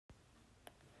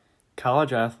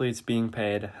College athletes being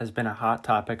paid has been a hot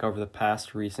topic over the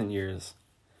past recent years.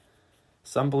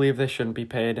 Some believe they shouldn't be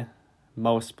paid.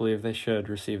 Most believe they should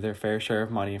receive their fair share of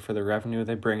money for the revenue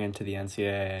they bring into the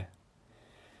NCAA.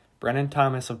 Brennan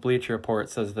Thomas of Bleacher Report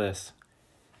says this: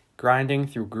 grinding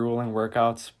through grueling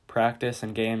workouts, practice,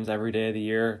 and games every day of the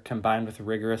year, combined with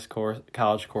rigorous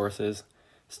college courses,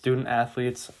 student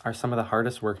athletes are some of the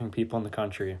hardest working people in the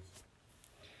country.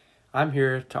 I'm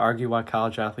here to argue why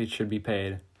college athletes should be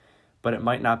paid, but it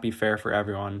might not be fair for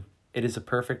everyone. It is a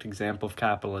perfect example of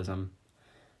capitalism.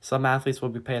 Some athletes will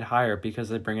be paid higher because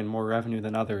they bring in more revenue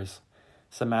than others.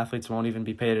 Some athletes won't even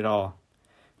be paid at all.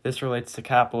 This relates to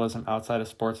capitalism outside of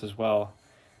sports as well.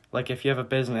 Like if you have a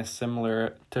business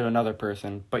similar to another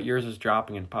person, but yours is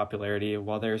dropping in popularity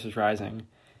while theirs is rising,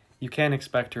 you can't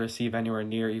expect to receive anywhere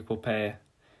near equal pay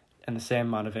and the same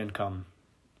amount of income.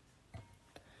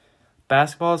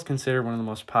 Basketball is considered one of the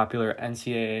most popular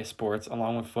NCAA sports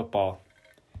along with football.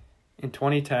 In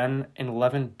 2010, an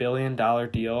 $11 billion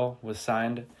deal was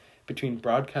signed between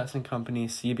broadcasting company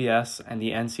CBS and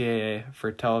the NCAA for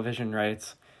television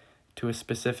rights to a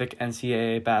specific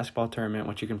NCAA basketball tournament,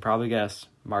 which you can probably guess,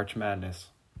 March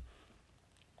Madness.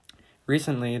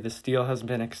 Recently, this deal has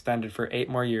been extended for 8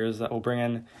 more years that will bring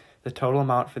in the total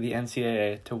amount for the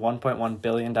NCAA to $1.1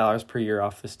 billion per year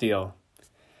off this deal.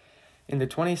 In the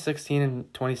 2016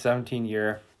 and 2017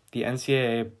 year, the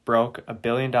NCAA broke $1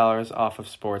 billion off of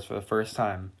sports for the first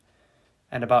time,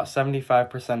 and about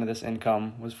 75% of this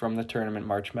income was from the tournament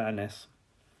March Madness.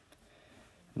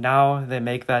 Now they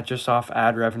make that just off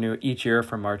ad revenue each year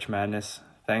for March Madness,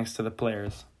 thanks to the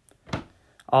players.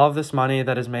 All of this money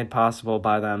that is made possible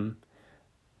by them,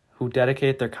 who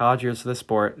dedicate their college years to the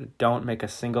sport, don't make a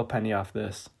single penny off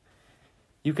this.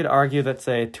 You could argue that,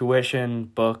 say, tuition,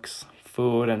 books,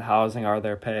 food, and housing are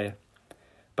their pay.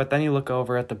 But then you look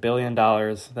over at the $1 billion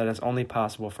that is only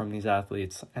possible from these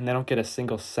athletes, and they don't get a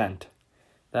single cent.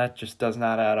 That just does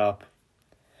not add up.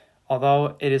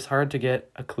 Although it is hard to get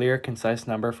a clear, concise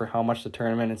number for how much the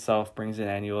tournament itself brings in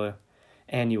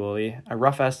annually, a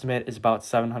rough estimate is about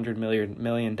 $700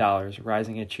 million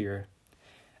rising each year,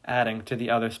 adding to the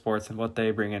other sports and what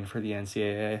they bring in for the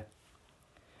NCAA.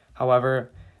 However,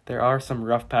 there are some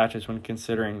rough patches when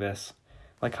considering this,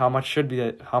 like how much should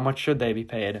they be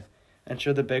paid, and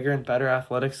should the bigger and better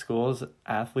athletic schools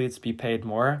athletes be paid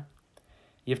more?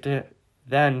 You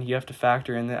have to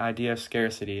factor in the idea of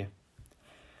scarcity.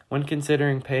 When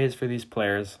considering pays for these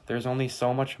players, there's only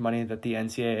so much money that the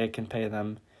NCAA can pay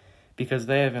them because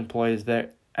they have employees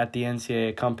there at the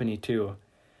NCAA company too,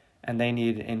 and they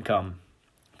need income.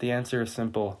 The answer is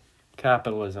simple: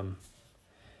 capitalism.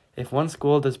 If one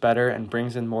school does better and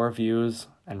brings in more views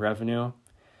and revenue,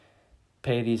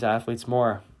 pay these athletes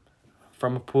more.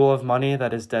 From a pool of money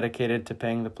that is dedicated to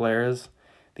paying the players,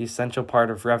 the essential part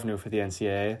of revenue for the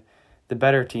NCAA, the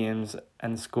better teams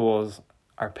and schools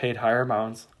are paid higher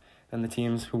amounts than the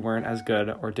teams who weren't as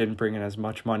good or didn't bring in as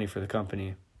much money for the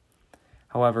company.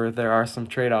 However, there are some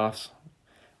trade-offs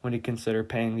when you consider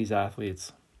paying these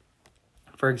athletes.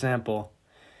 For example,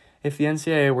 if the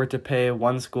NCAA were to pay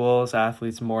one school's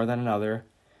athletes more than another,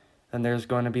 then there's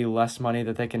going to be less money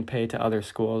that they can pay to other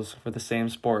schools for the same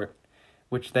sport,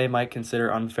 which they might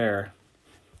consider unfair.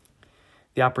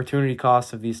 The opportunity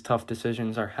costs of these tough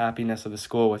decisions are happiness of the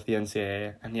school with the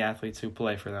NCAA and the athletes who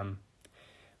play for them,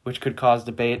 which could cause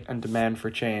debate and demand for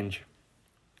change.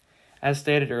 As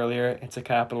stated earlier, it's a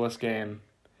capitalist game.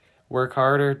 Work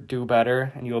harder, do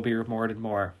better, and you will be rewarded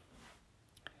more.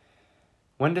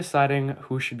 When deciding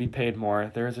who should be paid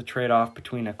more, there is a trade-off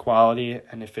between equality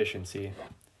and efficiency.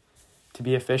 To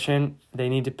be efficient, they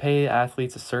need to pay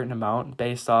athletes a certain amount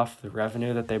based off the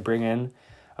revenue that they bring in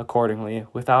accordingly,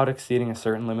 without exceeding a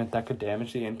certain limit that could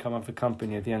damage the income of the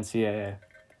company of the NCAA.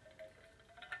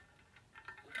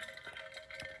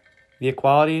 The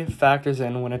equality factors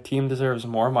in when a team deserves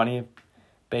more money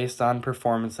based on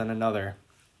performance than another.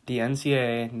 The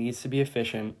NCAA needs to be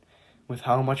efficient with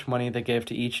how much money they give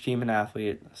to each team and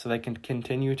athlete so they can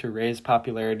continue to raise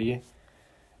popularity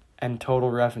and total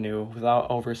revenue without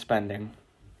overspending.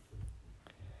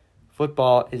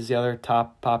 Football is the other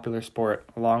top popular sport,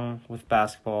 along with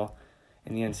basketball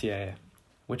in the NCAA,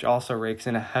 which also rakes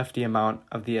in a hefty amount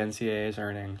of the NCAA's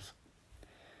earnings.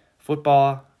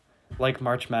 Football, like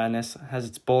March Madness, has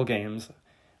its bowl games,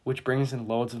 which brings in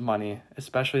loads of money,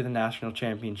 especially the national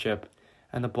championship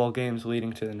and the bowl games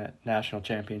leading to the national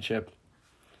championship.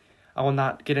 I will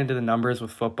not get into the numbers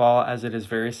with football as it is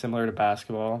very similar to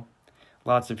basketball.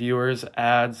 Lots of viewers,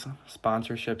 ads,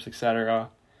 sponsorships, etc.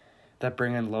 that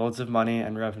bring in loads of money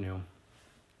and revenue.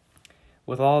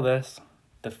 With all this,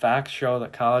 the facts show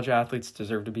that college athletes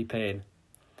deserve to be paid.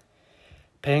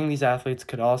 Paying these athletes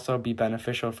could also be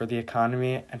beneficial for the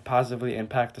economy and positively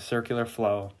impact the circular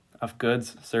flow of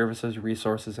goods, services,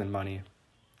 resources, and money.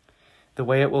 The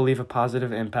way it will leave a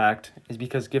positive impact is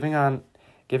because giving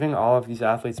all of these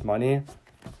athletes money,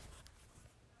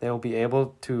 they will be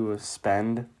able to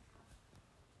spend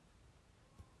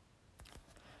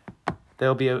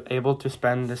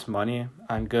this money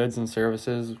on goods and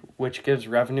services, which gives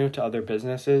revenue to other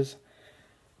businesses,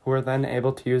 who are then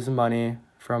able to use the money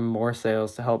from more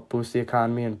sales to help boost the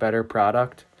economy and better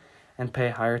product, and pay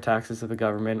higher taxes to the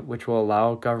government, which will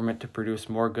allow government to produce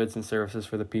more goods and services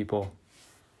for the people.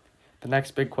 The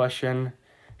next big question,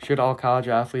 should all college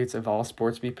athletes of all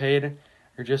sports be paid,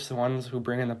 or just the ones who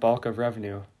bring in the bulk of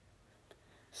revenue?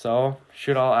 So,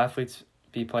 should all athletes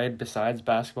be paid besides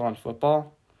basketball and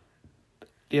football?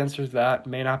 The answer to that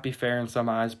may not be fair in some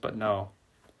eyes, but no.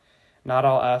 Not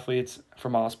all athletes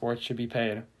from all sports should be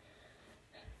paid.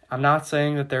 I'm not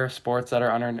saying that there are sports that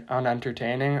are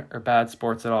unentertaining or bad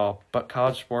sports at all, but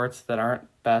college sports that aren't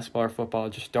basketball or football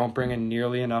just don't bring in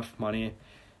nearly enough money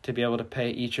to be able to pay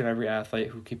each and every athlete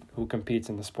who competes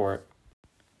in the sport.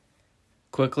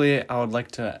 Quickly, I would like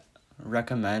to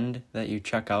recommend that you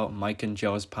check out Mike and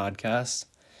Joe's podcast.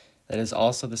 That is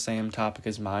also the same topic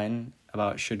as mine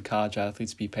about should college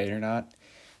athletes be paid or not,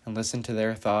 and listen to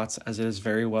their thoughts as it is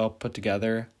very well put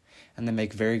together and they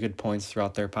make very good points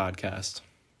throughout their podcast.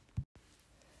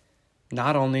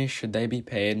 Not only should they be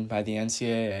paid by the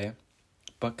NCAA,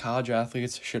 but college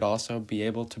athletes should also be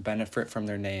able to benefit from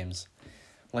their names,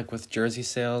 like with jersey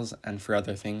sales and for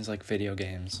other things like video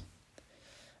games.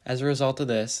 As a result of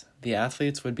this, the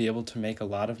athletes would be able to make a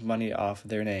lot of money off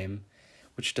their name,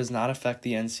 which does not affect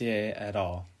the NCAA at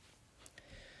all.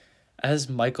 As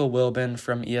Michael Wilbon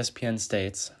from ESPN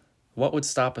states, what would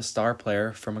stop a star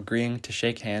player from agreeing to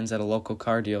shake hands at a local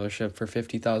car dealership for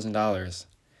 $50,000?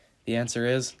 The answer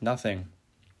is nothing.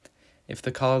 If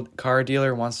the car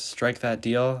dealer wants to strike that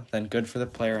deal, then good for the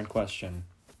player in question.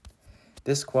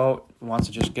 This quote wants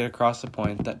to just get across the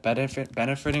point that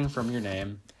benefiting from your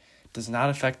name does not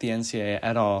affect the NCAA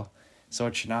at all, so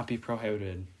it should not be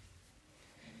prohibited.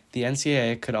 The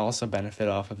NCAA could also benefit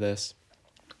off of this.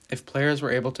 If players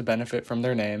were able to benefit from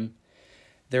their name,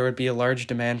 there would be a large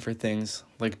demand for things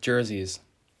like jerseys.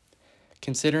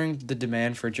 Considering the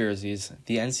demand for jerseys,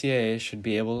 the NCAA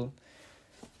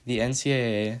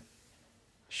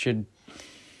should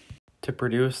to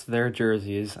produce their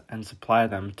jerseys and supply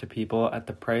them to people at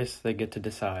the price they get to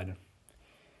decide.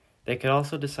 They could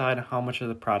also decide how much of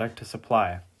the product to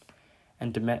supply,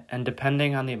 and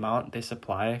depending on the amount they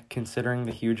supply, considering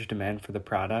the huge demand for the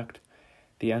product,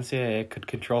 the NCAA could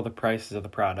control the prices of the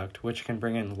product, which can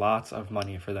bring in lots of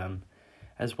money for them,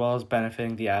 as well as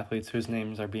benefiting the athletes whose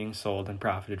names are being sold and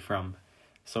profited from.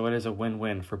 So it is a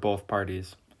win-win for both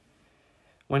parties.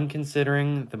 When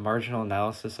considering the marginal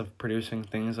analysis of producing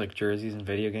things like jerseys and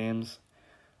video games,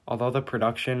 although the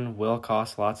production will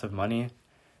cost lots of money,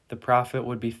 the profit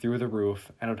would be through the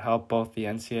roof and would help both the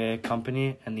NCAA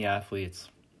company and the athletes.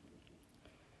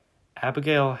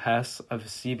 Abigail Hess of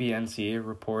CBNC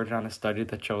reported on a study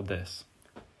that showed this.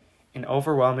 An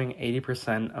overwhelming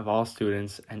 80% of all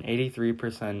students and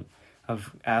 83%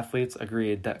 of athletes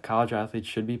agreed that college athletes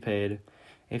should be paid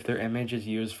if their image is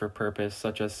used for purpose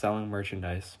such as selling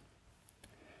merchandise.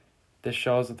 This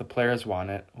shows that the players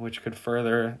want it, which could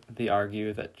further the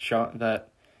argue that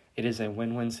it is a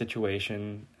win-win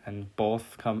situation and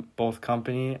both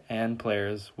company and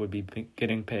players would be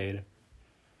getting paid.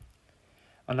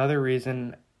 Another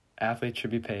reason athletes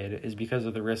should be paid is because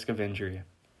of the risk of injury.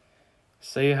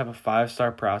 Say you have a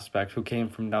 5-star prospect who came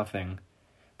from nothing.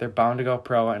 They're bound to go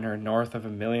pro and earn north of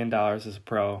 $1 million as a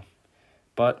pro.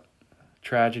 But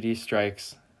tragedy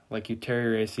strikes, like you tear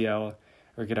your ACL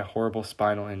or get a horrible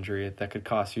spinal injury that could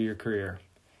cost you your career.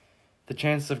 The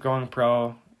chances of going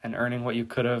pro and earning what you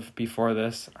could have before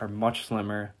this are much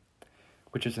slimmer,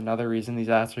 which is another reason these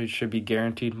athletes should be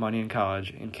guaranteed money in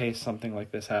college in case something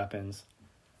like this happens.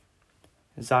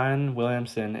 Zion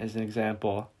Williamson is an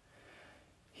example.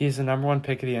 He's the number 1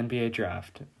 pick of the NBA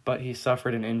draft, but he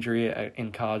suffered an injury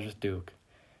in college with Duke.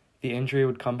 The injury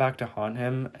would come back to haunt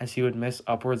him as he would miss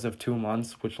upwards of 2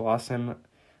 months, which lost him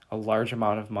a large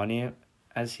amount of money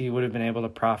as he would have been able to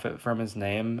profit from his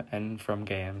name and from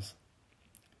games.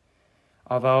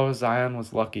 Although Zion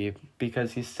was lucky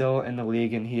because he's still in the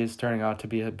league and he is turning out to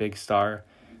be a big star,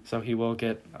 so he will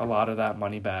get a lot of that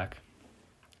money back.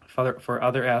 For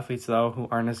other athletes, though, who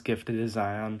aren't as gifted as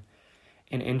Zion,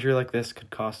 an injury like this could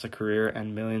cost a career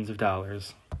and millions of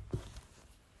dollars.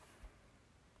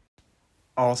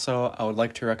 Also, I would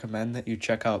like to recommend that you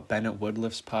check out Bennett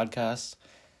Woodliff's podcast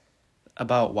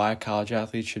about why college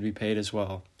athletes should be paid as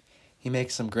well. He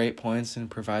makes some great points and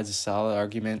provides a solid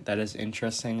argument that is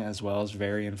interesting as well as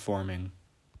very informing.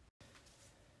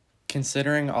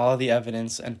 Considering all the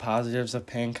evidence and positives of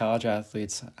paying college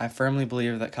athletes, I firmly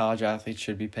believe that college athletes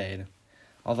should be paid.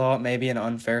 Although it may be an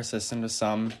unfair system to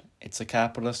some, it's a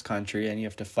capitalist country and you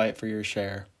have to fight for your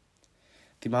share.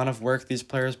 The amount of work these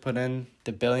players put in,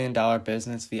 the billion-dollar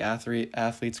business the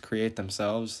athletes create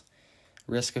themselves,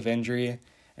 risk of injury,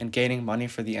 and gaining money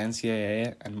for the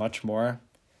NCAA, and much more,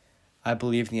 I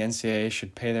believe the NCAA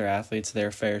should pay their athletes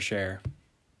their fair share.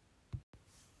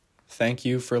 Thank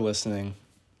you for listening.